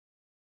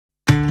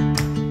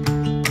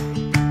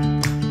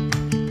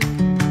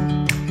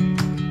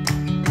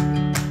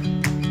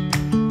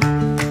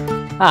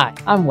Hi,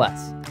 I'm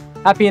Wes.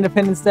 Happy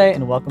Independence Day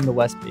and welcome to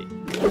West B.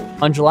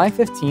 On July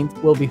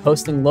 15th, we'll be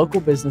hosting local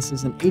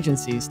businesses and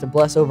agencies to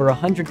bless over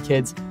 100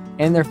 kids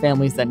and their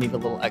families that need a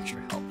little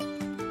extra help.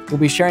 We'll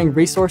be sharing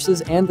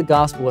resources and the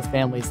gospel with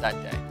families that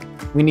day.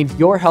 We need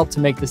your help to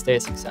make this day a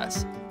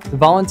success. To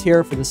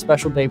volunteer for this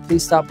special day,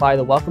 please stop by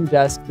the welcome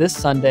desk this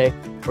Sunday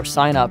or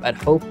sign up at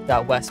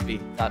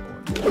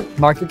hope.westby.org.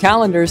 Mark your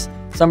calendars.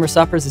 Summer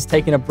Suppers is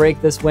taking a break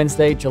this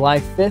Wednesday, July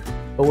 5th,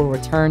 but will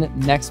return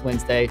next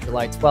Wednesday,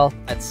 July 12th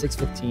at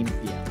 6:15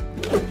 p.m.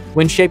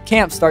 WinShape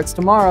Camp starts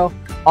tomorrow.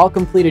 All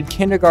completed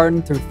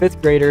kindergarten through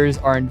 5th graders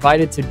are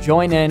invited to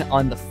join in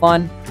on the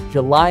fun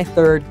July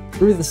 3rd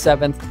through the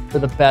 7th for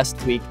the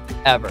best week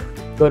ever.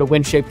 Go to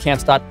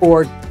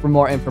winshapecamps.org for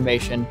more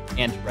information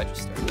and to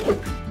register.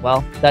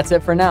 Well, that's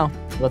it for now.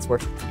 Let's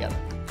worship together.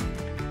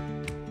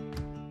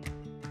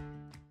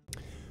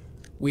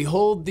 We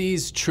hold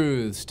these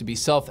truths to be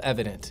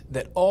self-evident,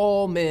 that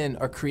all men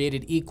are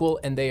created equal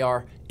and they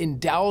are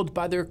endowed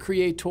by their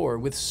Creator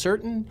with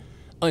certain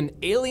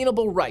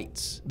unalienable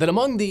rights, that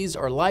among these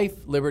are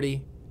life,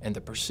 liberty, and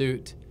the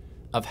pursuit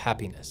of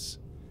happiness.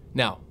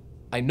 Now,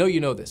 I know you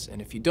know this,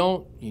 and if you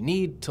don't, you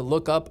need to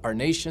look up our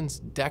nation's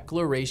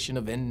Declaration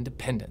of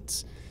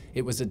Independence.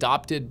 It was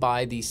adopted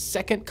by the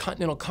Second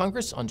Continental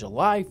Congress on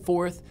July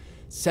 4th,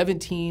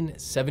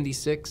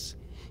 1776.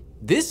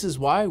 This is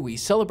why we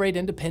celebrate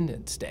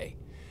Independence Day.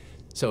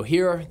 So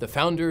here, the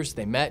founders,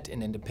 they met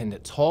in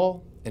Independence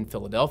Hall in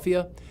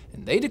Philadelphia,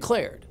 and they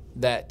declared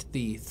that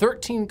the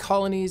 13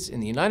 colonies in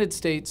the United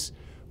States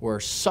were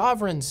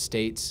sovereign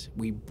states.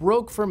 We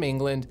broke from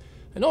England,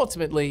 and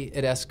ultimately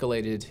it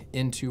escalated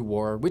into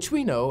war, which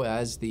we know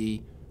as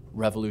the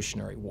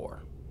Revolutionary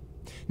War.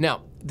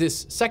 Now,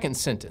 this second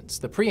sentence,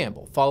 the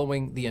preamble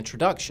following the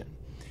introduction,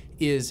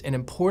 is an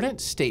important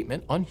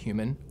statement on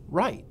human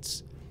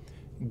rights.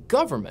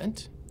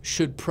 Government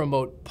should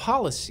promote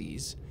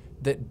policies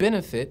that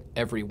benefit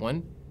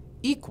everyone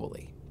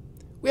equally.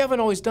 We haven't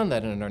always done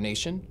that in our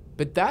nation,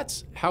 but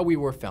that's how we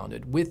were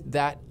founded, with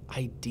that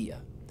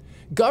idea.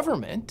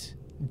 Government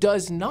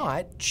does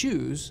not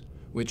choose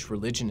which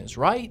religion is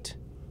right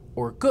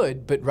or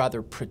good, but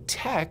rather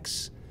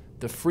protects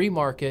the free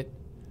market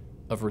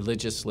of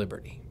religious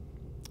liberty.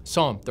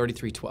 Psalm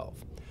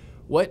 33:12.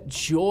 What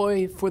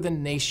joy for the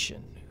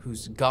nation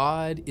whose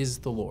God is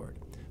the Lord,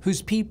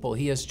 whose people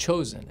he has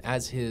chosen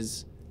as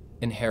his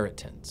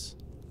inheritance.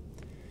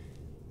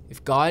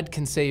 If God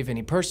can save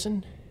any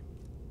person,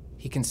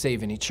 he can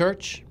save any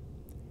church,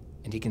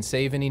 and he can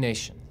save any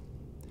nation.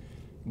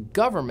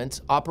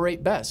 Governments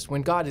operate best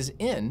when God is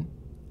in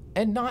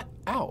and not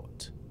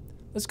out.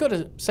 Let's go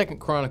to 2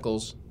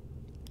 Chronicles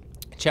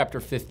chapter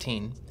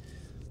 15,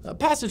 a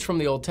passage from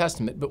the Old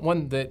Testament, but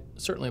one that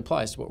certainly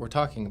applies to what we're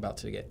talking about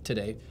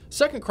today.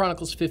 2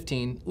 Chronicles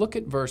 15, look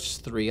at verse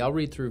 3. I'll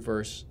read through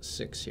verse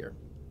 6 here.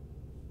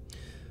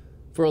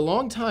 For a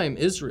long time,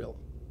 Israel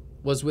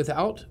was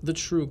without the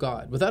true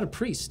God, without a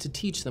priest to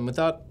teach them,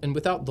 without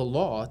the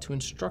law to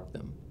instruct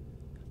them.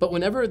 But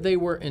whenever they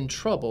were in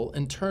trouble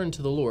and turned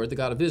to the Lord, the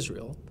God of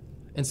Israel,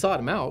 and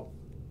sought him out,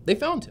 they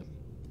found him.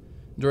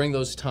 During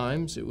those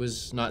times, it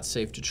was not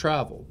safe to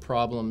travel.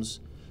 Problems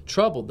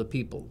troubled the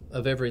people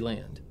of every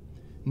land.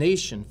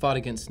 Nation fought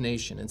against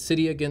nation and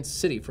city against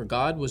city, for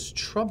God was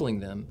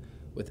troubling them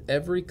with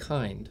every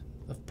kind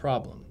of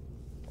problem.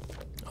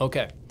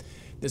 Okay.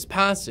 This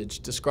passage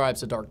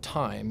describes a dark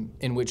time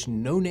in which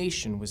no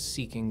nation was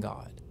seeking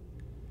God.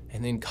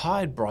 And then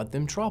God brought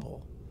them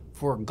trouble,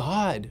 for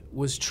God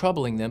was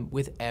troubling them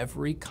with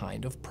every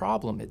kind of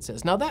problem, it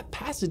says. Now that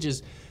passage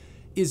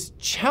is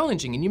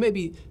challenging, and you may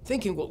be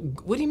thinking, well,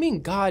 what do you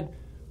mean God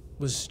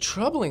was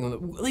troubling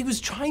them? Well, he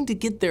was trying to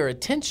get their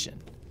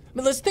attention. I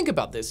mean, let's think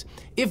about this.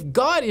 If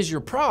God is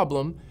your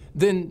problem,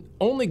 then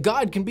only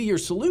God can be your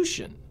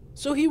solution.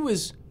 So he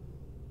was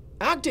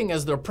acting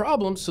as their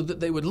problem so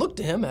that they would look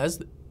to him as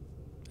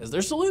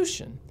their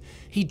solution.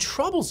 He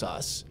troubles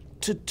us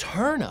to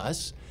turn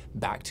us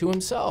back to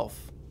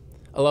himself.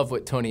 I love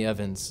what Tony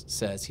Evans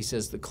says. He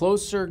says, the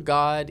closer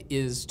God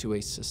is to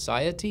a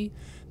society,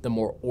 the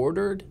more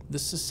ordered the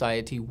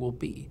society will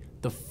be.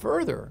 The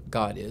further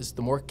God is,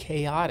 the more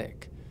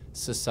chaotic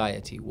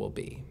society will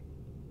be.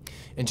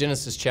 In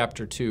Genesis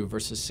chapter 2,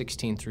 verses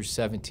 16 through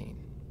 17,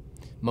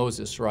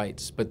 Moses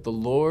writes, but the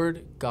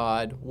Lord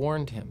God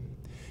warned him,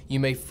 you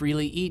may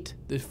freely eat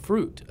the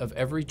fruit of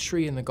every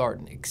tree in the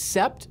garden,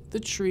 except the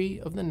tree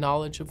of the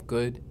knowledge of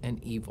good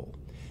and evil.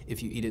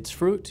 If you eat its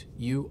fruit,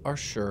 you are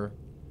sure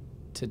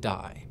to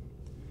die.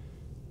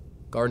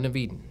 Garden of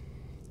Eden.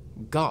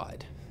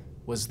 God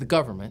was the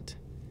government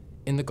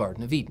in the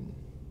Garden of Eden.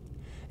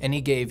 And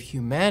he gave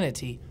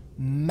humanity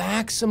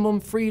maximum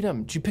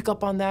freedom. Did you pick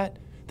up on that?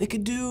 They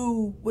could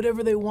do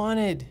whatever they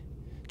wanted,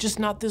 just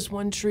not this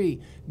one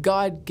tree.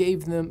 God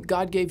gave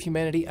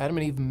humanity, Adam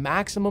and Eve,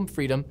 maximum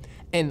freedom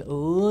and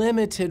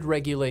limited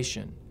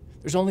regulation.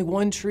 There's only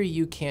one tree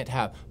you can't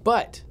have.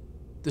 But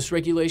this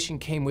regulation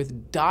came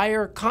with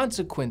dire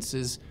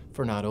consequences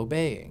for not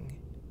obeying.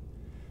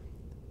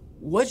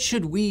 What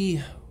should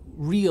we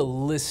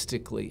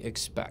realistically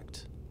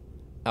expect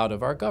out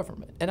of our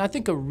government. And I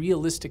think a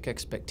realistic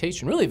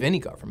expectation, really of any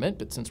government,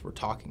 but since we're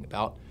talking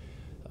about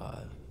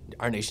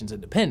our nation's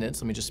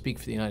independence, let me just speak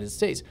for the United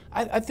States,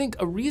 I think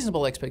a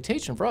reasonable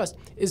expectation for us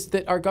is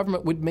that our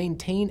government would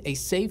maintain a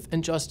safe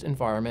and just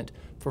environment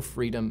for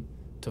freedom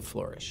to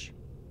flourish.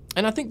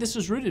 And I think this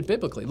is rooted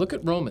biblically. Look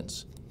at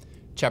Romans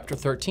chapter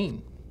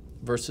 13,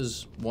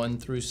 verses 1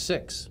 through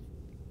 6.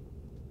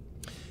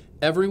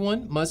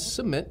 Everyone must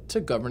submit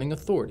to governing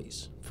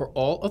authorities, for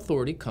all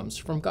authority comes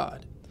from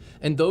God,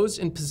 and those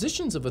in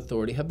positions of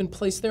authority have been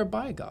placed there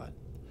by God.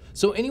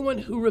 So anyone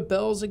who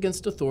rebels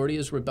against authority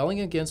is rebelling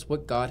against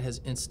what God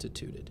has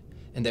instituted,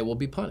 and they will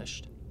be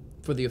punished.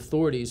 For the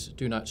authorities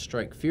do not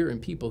strike fear in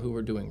people who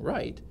are doing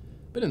right,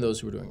 but in those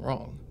who are doing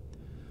wrong.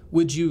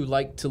 Would you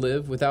like to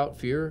live without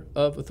fear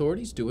of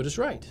authorities? Do what is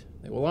right.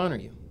 They will honor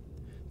you.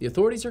 The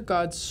authorities are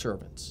God's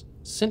servants,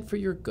 sent for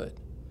your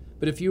good.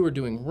 But if you are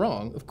doing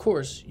wrong, of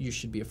course you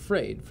should be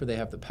afraid, for they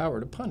have the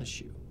power to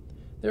punish you.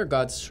 They are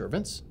God's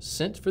servants,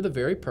 sent for the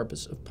very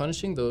purpose of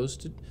punishing those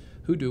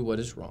who do what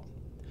is wrong.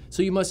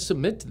 So you must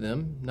submit to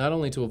them, not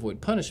only to avoid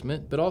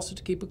punishment, but also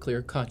to keep a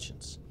clear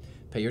conscience.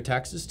 Pay your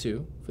taxes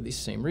too, for these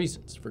same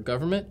reasons. For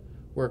government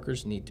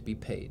workers need to be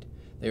paid.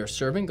 They are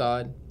serving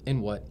God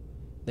in what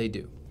they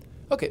do.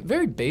 Okay,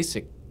 very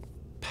basic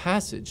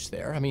passage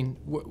there. I mean,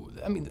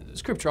 the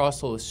Scripture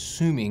also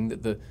assuming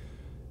that the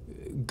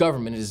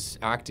government is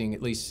acting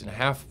at least in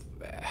a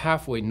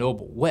halfway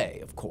noble way,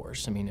 of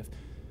course. I mean, if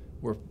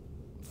we're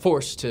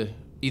forced to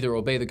either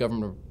obey the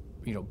government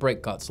or,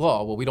 break God's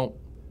law, well, we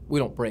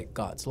don't break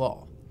God's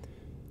law.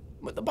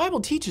 What the Bible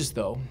teaches,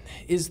 though,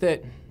 is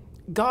that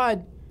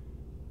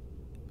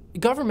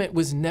government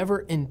was never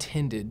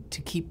intended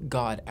to keep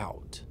God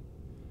out.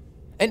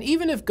 And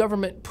even if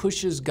government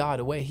pushes God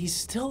away, he's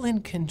still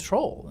in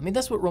control. I mean,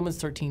 that's what Romans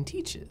 13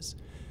 teaches.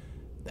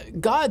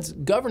 God's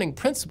governing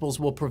principles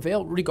will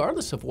prevail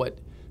regardless of what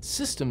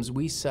systems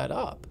we set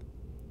up.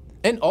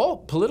 And all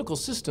political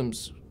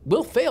systems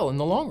will fail in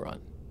the long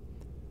run.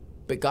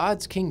 But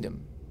God's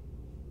kingdom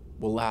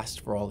will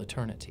last for all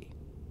eternity.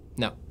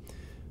 Now,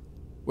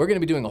 we're going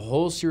to be doing a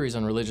whole series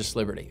on religious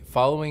liberty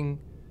following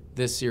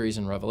this series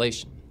in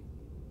Revelation.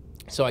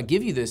 So I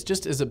give you this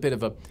just as a bit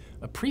of a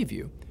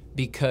preview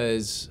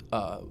because,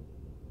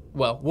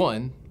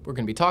 one, we're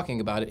going to be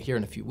talking about it here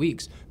in a few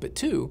weeks, but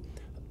two,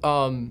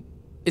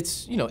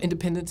 it's,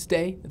 Independence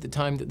Day at the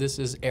time that this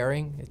is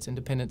airing. It's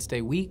Independence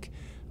Day week.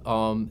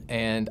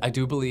 And I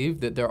do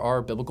believe that there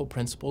are biblical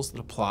principles that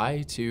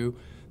apply to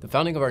the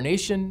founding of our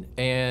nation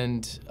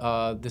and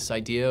this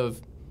idea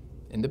of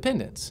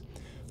independence.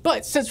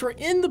 But since we're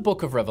in the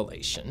book of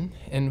Revelation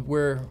and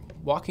we're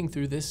walking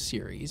through this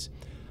series,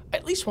 I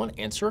at least want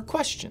to answer a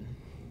question.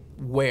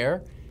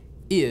 Where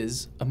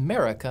is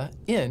America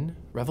in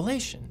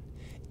Revelation?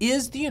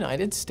 Is the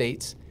United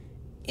States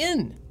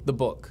in the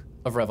book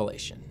of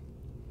Revelation?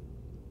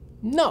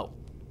 No.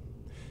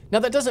 Now,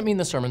 that doesn't mean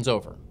the sermon's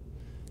over,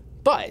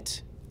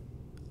 but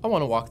I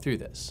want to walk through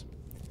this.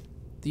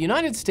 The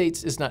United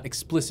States is not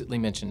explicitly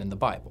mentioned in the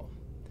Bible.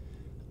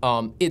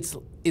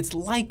 It's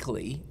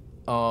likely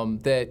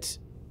that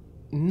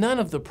none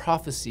of the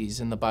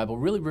prophecies in the Bible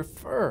really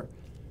refer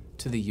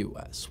to the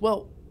U.S.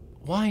 Well,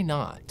 why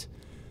not?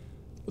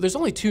 Well, there's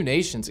only two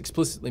nations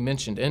explicitly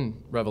mentioned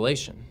in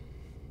Revelation.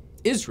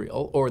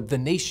 Israel, or the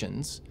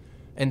nations,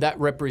 and that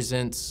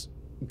represents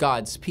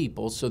God's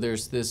people. So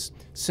there's this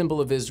symbol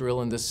of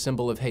Israel and this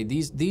symbol of, hey,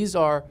 these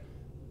are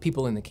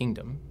people in the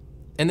kingdom.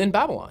 And then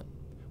Babylon,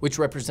 which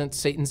represents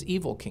Satan's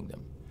evil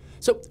kingdom.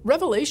 So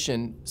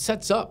Revelation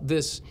sets up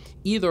this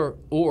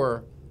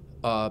either-or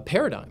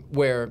paradigm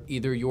where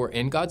either you're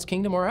in God's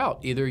kingdom or out.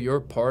 Either you're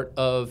part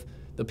of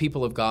the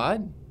people of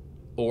God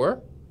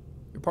or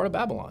you're part of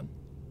Babylon.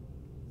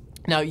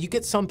 Now, you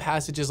get some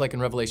passages like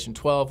in Revelation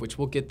 12, which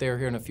we'll get there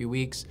here in a few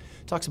weeks,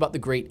 talks about the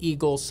great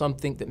eagle. Some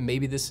think that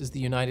maybe this is the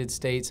United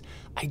States.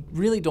 I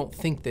really don't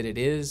think that it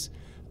is,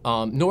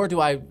 nor do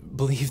I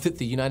believe that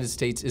the United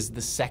States is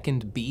the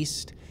second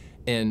beast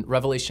in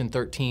Revelation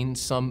 13.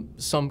 Some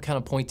kind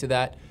of point to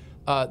that.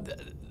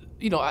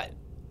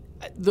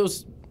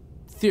 Those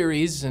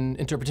theories and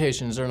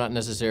interpretations are not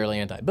necessarily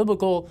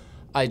anti-biblical.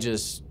 I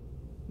just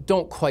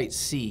don't quite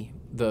see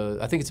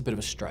I think it's a bit of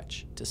a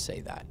stretch to say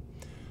that.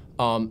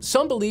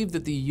 Some believe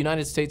that the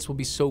United States will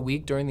be so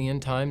weak during the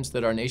end times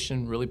that our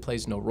nation really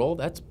plays no role.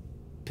 That's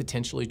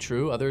potentially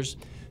true. Others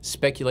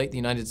speculate the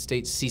United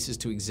States ceases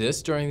to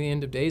exist during the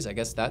end of days. I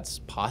guess that's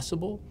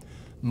possible.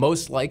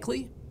 Most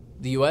likely,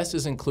 the U.S.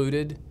 is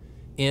included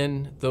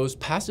in those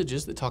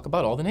passages that talk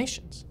about all the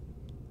nations.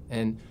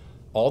 And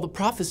all the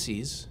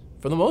prophecies,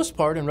 for the most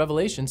part in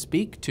Revelation,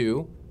 speak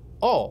to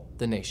all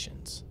the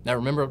nations. Now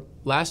remember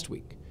last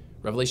week,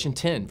 Revelation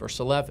 10, verse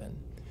 11.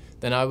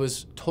 Then I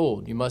was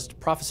told, you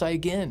must prophesy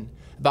again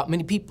about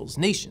many peoples,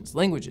 nations,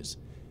 languages,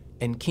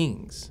 and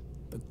kings.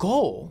 The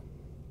goal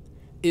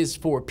is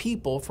for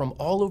people from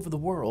all over the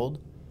world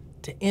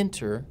to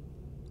enter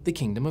the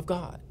kingdom of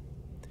God.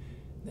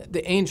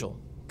 The angel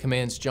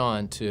commands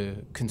John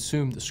to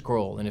consume the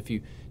scroll. And if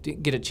you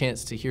didn't get a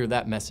chance to hear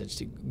that message,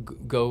 to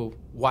go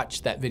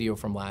watch that video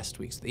from last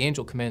week. So the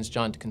angel commands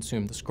John to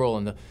consume the scroll,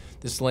 and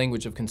this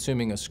language of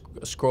consuming a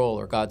scroll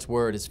or God's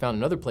word is found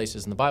in other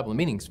places in the Bible. The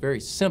meaning is very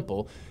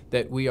simple,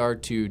 that we are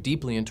to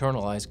deeply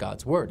internalize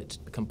God's word. It's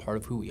become part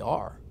of who we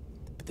are.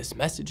 But this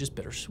message is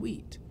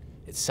bittersweet.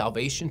 It's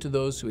salvation to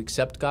those who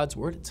accept God's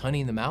word. It's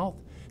honey in the mouth.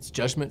 It's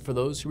judgment for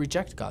those who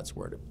reject God's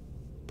word.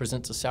 It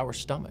presents a sour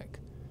stomach.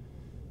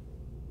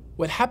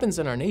 What happens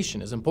in our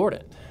nation is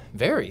important,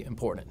 very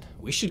important.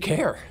 We should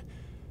care.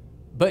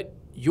 But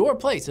your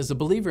place as a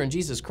believer in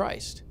Jesus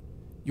Christ,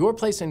 your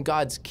place in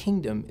God's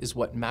kingdom is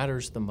what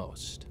matters the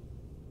most.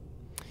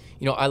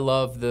 You know, I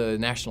love the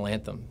national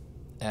anthem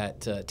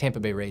at Tampa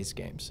Bay Rays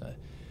games.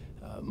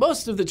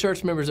 Most of the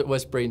church members at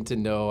West Bradenton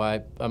know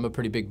I'm a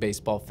pretty big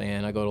baseball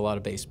fan. I go to a lot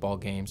of baseball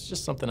games. It's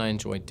just something I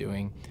enjoy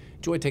doing.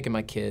 Enjoy taking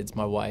my kids,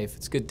 my wife.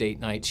 It's a good date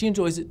night. She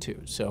enjoys it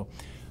too. So,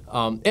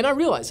 and I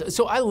realize,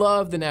 so I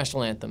love the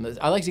national anthem.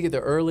 I like to get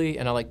there early,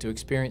 and I like to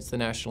experience the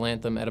national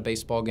anthem at a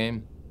baseball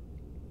game.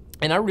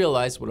 And I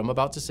realize what I'm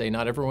about to say,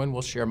 not everyone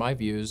will share my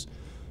views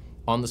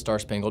on the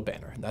Star-Spangled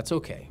Banner. That's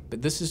okay.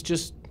 But this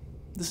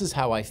is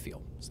how I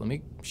feel. So let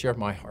me share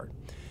my heart.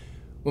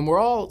 When we're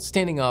all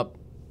standing up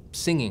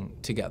singing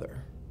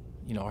together,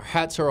 you know, our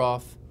hats are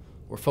off,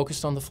 we're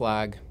focused on the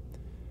flag,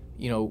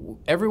 you know,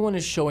 everyone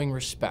is showing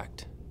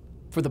respect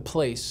for the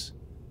place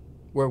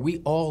where we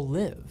all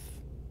live.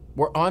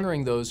 We're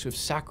honoring those who have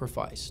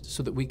sacrificed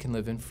so that we can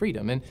live in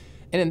freedom. And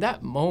in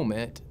that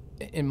moment,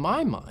 in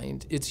my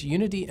mind, it's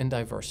unity and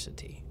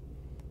diversity.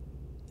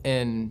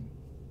 And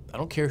I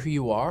don't care who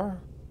you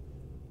are.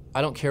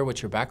 I don't care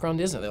what your background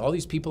is. All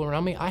these people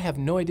around me, I have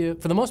no idea,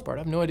 for the most part,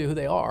 I have no idea who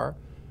they are.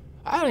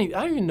 I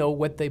don't even know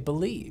what they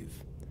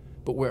believe.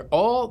 But we're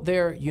all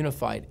there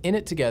unified in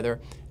it together.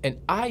 And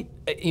I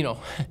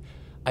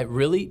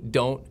really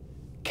don't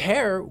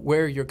care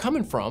where you're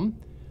coming from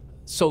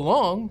so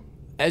long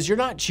as you're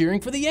not cheering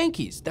for the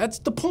Yankees. That's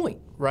the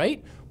point,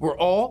 right? We're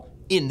all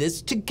in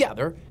this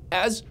together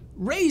as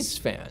Rays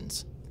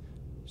fans.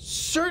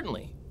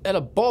 Certainly, at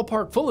a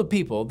ballpark full of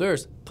people,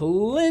 there's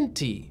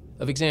plenty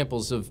of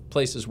examples of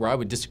places where I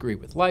would disagree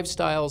with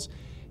lifestyles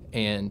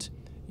and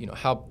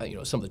how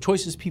some of the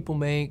choices people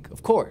make,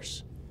 of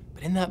course.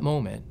 But in that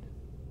moment,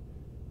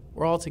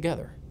 we're all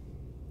together.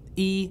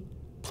 E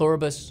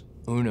pluribus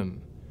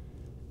unum,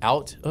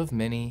 out of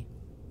many,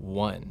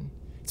 one.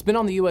 It's been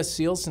on the U.S.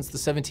 seal since the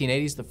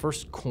 1780s. The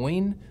first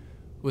coin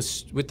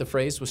with the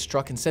phrase was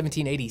struck in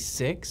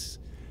 1786.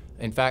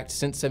 In fact,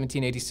 since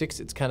 1786,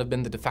 it's kind of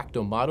been the de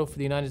facto motto for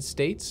the United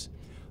States,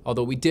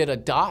 although we did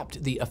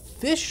adopt the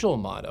official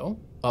motto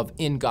of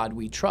 "In God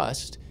We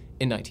Trust"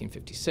 in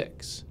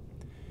 1956.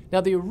 Now,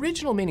 the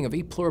original meaning of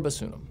E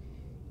pluribus unum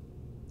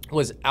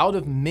was out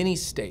of many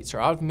states or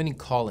out of many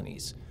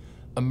colonies,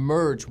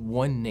 emerge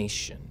one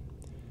nation.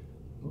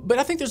 But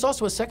I think there's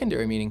also a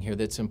secondary meaning here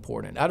that's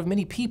important. Out of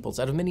many peoples,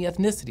 out of many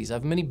ethnicities, out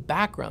of many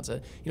backgrounds,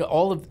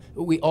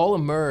 we all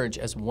emerge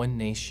as one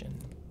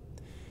nation.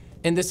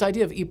 And this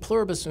idea of E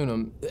pluribus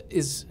unum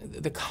is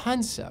the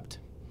concept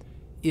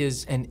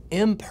is an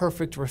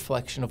imperfect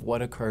reflection of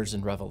what occurs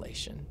in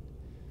Revelation.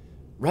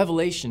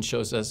 Revelation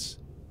shows us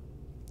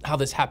how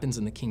this happens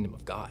in the kingdom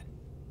of God.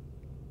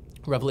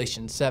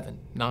 Revelation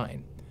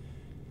 7:9.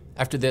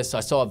 After this,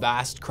 I saw a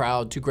vast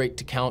crowd, too great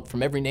to count,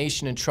 from every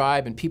nation and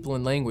tribe and people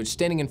and language,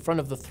 standing in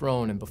front of the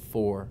throne and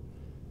before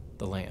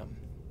the Lamb.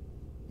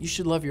 You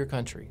should love your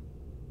country.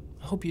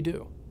 I hope you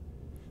do.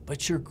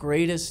 But your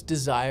greatest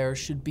desire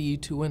should be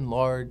to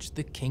enlarge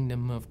the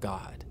kingdom of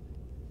God.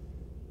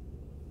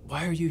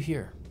 Why are you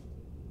here?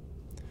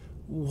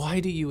 Why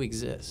do you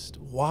exist?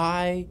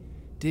 Why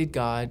did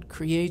God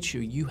create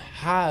you? You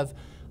have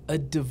a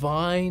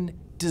divine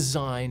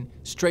design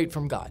straight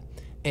from God.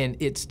 And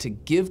it's to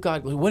give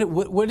God,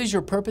 what is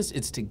your purpose?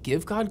 It's to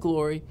give God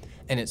glory,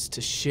 and it's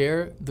to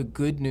share the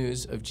good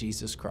news of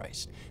Jesus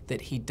Christ,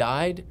 that he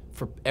died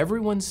for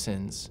everyone's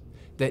sins,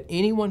 that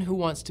anyone who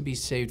wants to be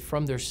saved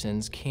from their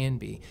sins can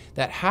be.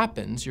 That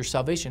happens, your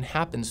salvation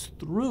happens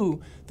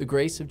through the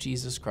grace of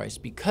Jesus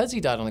Christ, because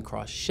he died on the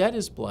cross, shed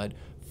his blood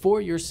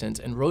for your sins,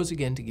 and rose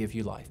again to give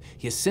you life.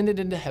 He ascended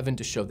into heaven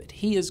to show that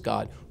he is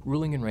God,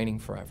 ruling and reigning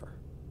forever.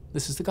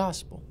 This is the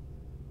gospel.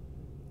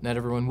 Not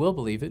everyone will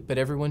believe it, but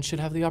everyone should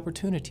have the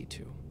opportunity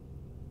to.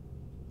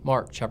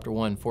 Mark chapter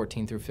 1,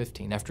 14 through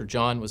 15. After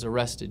John was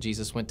arrested,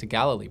 Jesus went to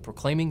Galilee,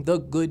 proclaiming the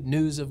good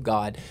news of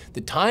God.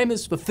 The time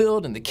is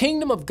fulfilled and the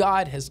kingdom of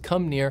God has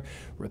come near.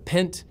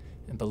 Repent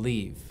and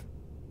believe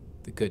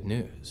the good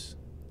news.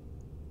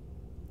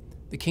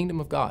 The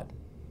kingdom of God.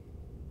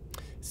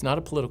 It's not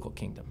a political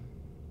kingdom.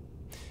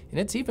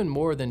 And it's even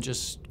more than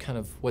just kind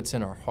of what's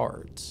in our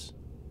hearts.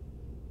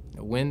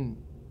 When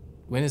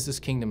is this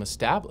kingdom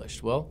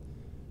established? Well,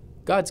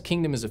 God's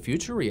kingdom is a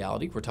future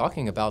reality. We're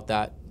talking about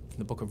that in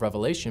the book of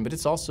Revelation, but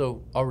it's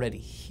also already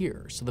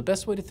here. So the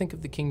best way to think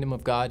of the kingdom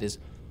of God is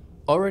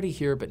already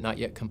here, but not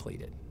yet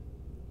completed.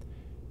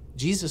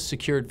 Jesus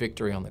secured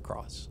victory on the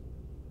cross.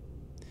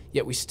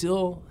 Yet we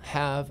still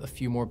have a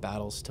few more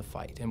battles to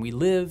fight, and we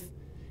live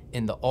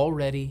in the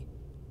already,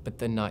 but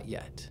the not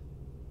yet.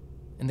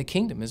 And the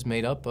kingdom is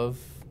made up of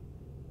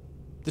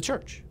the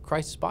church,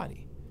 Christ's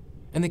body.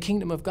 And the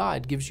kingdom of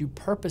God gives you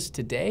purpose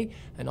today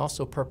and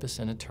also purpose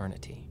in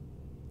eternity.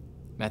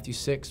 Matthew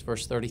 6,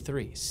 verse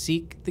 33,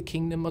 seek the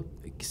kingdom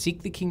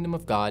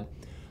of God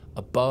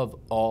above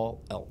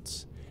all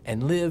else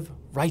and live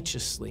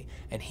righteously,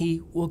 and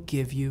he will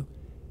give you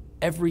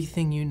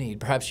everything you need.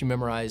 Perhaps you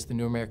memorized the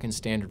New American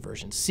Standard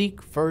Version.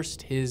 Seek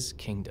first his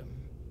kingdom.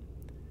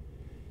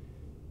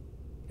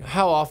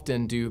 How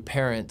often do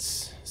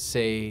parents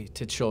say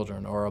to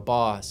children, or a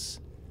boss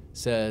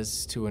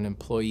says to an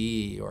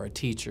employee, or a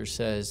teacher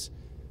says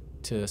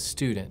to a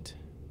student,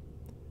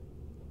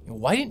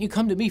 why didn't you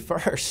come to me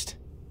first?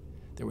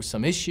 There was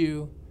some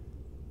issue,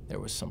 there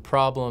was some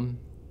problem,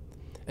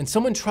 and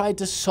someone tried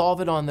to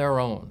solve it on their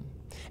own.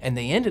 And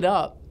they ended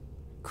up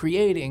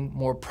creating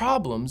more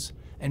problems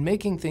and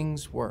making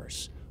things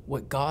worse.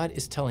 What God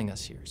is telling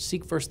us here,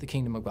 seek first the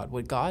kingdom of God.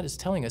 What God is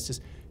telling us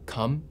is,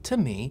 come to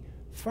me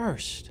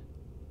first.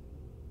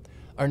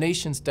 Our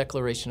nation's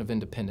Declaration of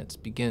Independence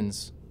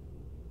begins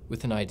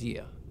with an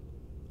idea,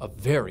 a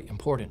very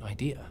important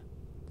idea: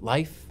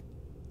 life,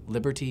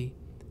 liberty,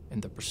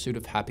 and the pursuit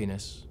of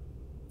happiness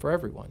for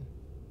everyone.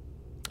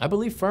 I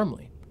believe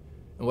firmly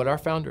in what our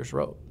founders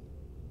wrote.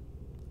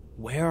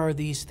 Where are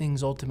these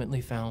things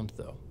ultimately found,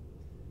 though?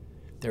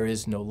 There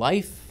is no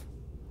life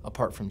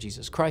apart from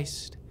Jesus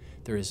Christ.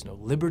 There is no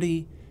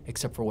liberty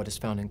except for what is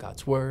found in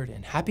God's word.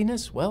 And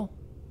happiness, well,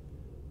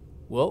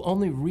 we'll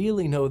only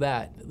really know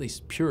that, at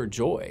least pure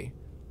joy,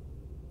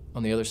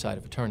 on the other side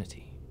of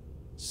eternity.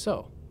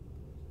 So,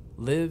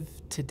 live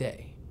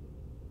today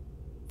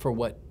for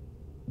what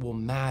will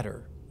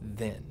matter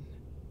then.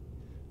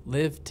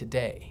 Live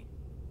today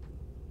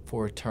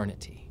for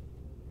eternity.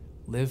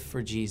 Live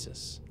for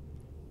Jesus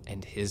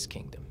and his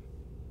kingdom.